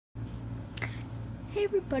Hey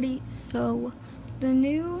everybody, so the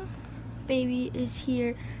new baby is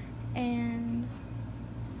here and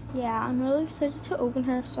yeah, I'm really excited to open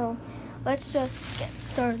her, so let's just get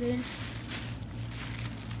started.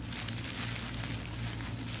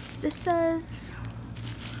 This says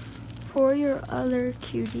for your other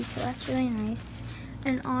cutie, so that's really nice.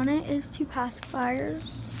 And on it is 2 pacifiers.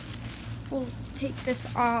 We'll take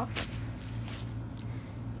this off.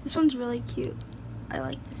 This one's really cute. I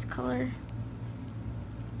like this color.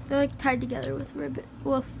 They're like tied together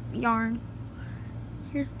with yarn.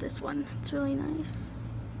 Here's this one. It's really nice.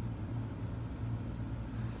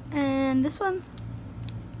 And this one.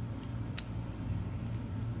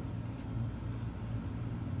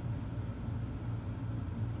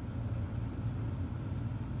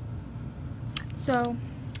 So,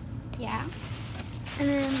 yeah. And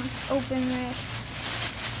then let's open this.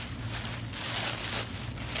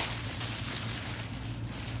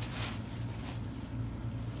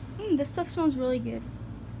 This stuff smells really good.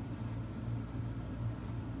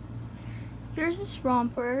 Here's this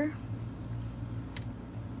romper.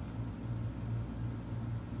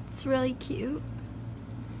 It's really cute.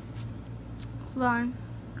 Hold on.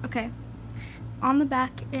 Okay. On the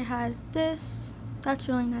back it has this. That's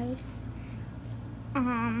really nice.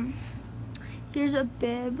 Here's a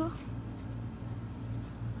bib.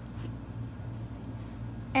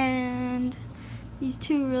 And these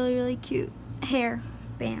 2 really cute hair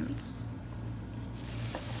bands.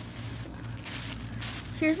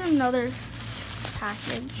 Here's another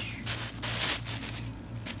package.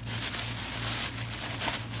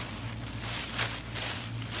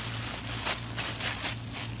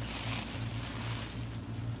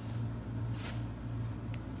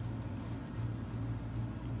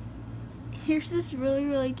 Here's this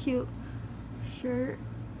really cute shirt.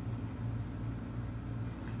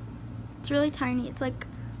 It's really tiny. It's like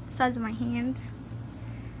the size of my hand.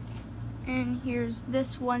 And here's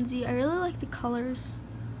this onesie. I really like the colors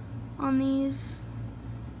on these.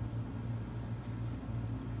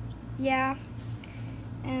 Yeah.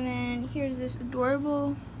 And then here's this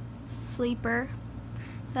adorable sleeper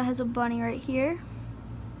that has a bunny right here.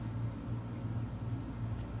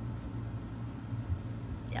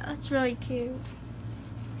 Yeah, that's really cute.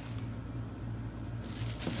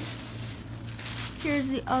 Here's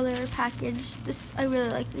the other package. I really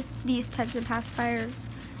like these types of pacifiers.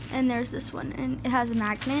 And there's this one, and it has a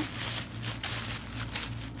magnet.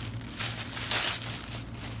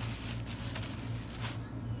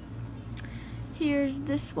 Here's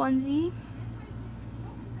this onesie.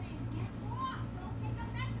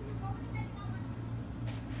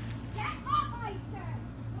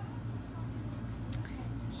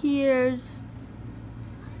 Here's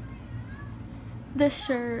the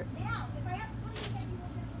shirt.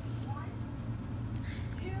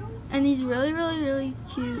 And these really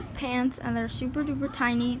cute pants, and they're super duper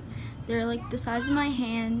tiny. They're like the size of my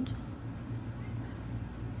hand.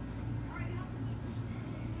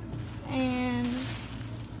 And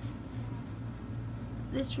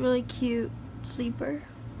this really cute sleeper.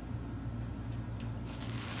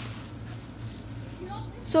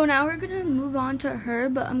 So now we're gonna move on to her,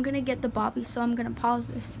 but I'm gonna get the bobby, so I'm gonna pause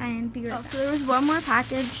this and be right back. So there was one more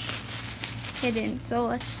package hidden, so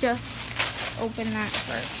let's just open that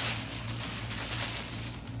first.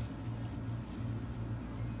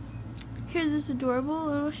 Here's this adorable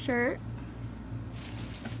little shirt.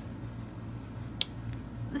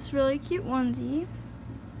 This really cute onesie.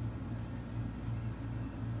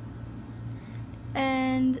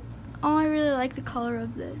 And I really like the color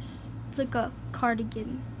of this. It's like a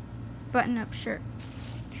cardigan button-up shirt.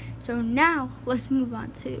 So now let's move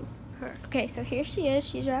on to her. Okay, so here she is.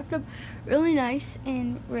 She's wrapped up really nice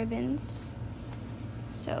in ribbons.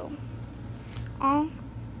 So,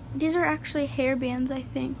 these are actually hair bands, I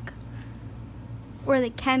think. Or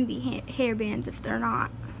they can be hair bands if they're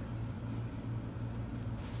not.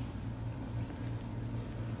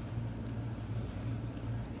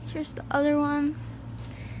 Here's the other one.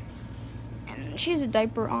 And she has a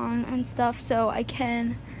diaper on and stuff, so I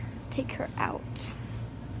can take her out.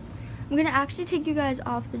 I'm gonna actually take you guys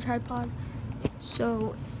off the tripod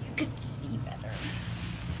so you could see better.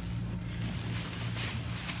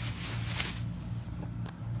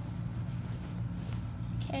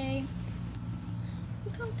 Okay.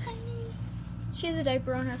 Look how tiny. She has a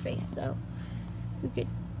diaper on her face, so we could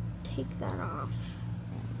take that off.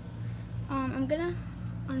 I'm gonna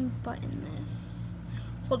unbutton this.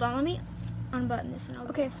 Hold on, let me unbutton this.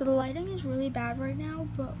 Okay, so the lighting is really bad right now,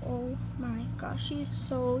 but oh my gosh, she's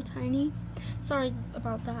so tiny. Sorry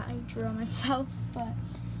about that, I drew on myself, but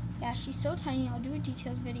yeah, she's so tiny. I'll do a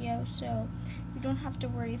details video, so you don't have to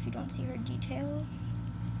worry if you don't see her details.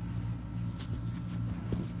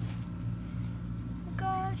 Oh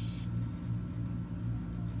gosh.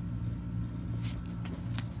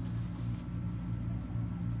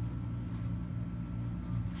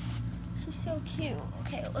 She's so cute.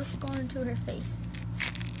 Okay, let's go into her face.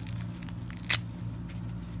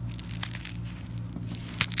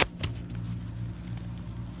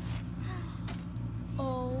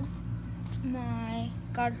 Oh my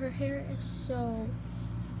god, her hair is so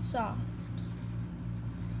soft.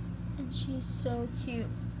 And she's so cute.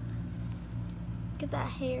 Look at that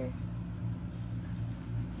hair.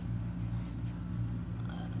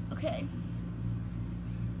 Okay.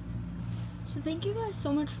 So thank you guys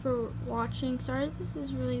so much for watching. Sorry if this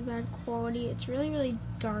is really bad quality. It's really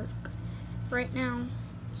dark right now.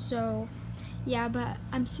 So yeah, but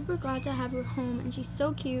I'm super glad to have her home and she's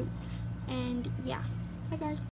so cute. And yeah, bye guys.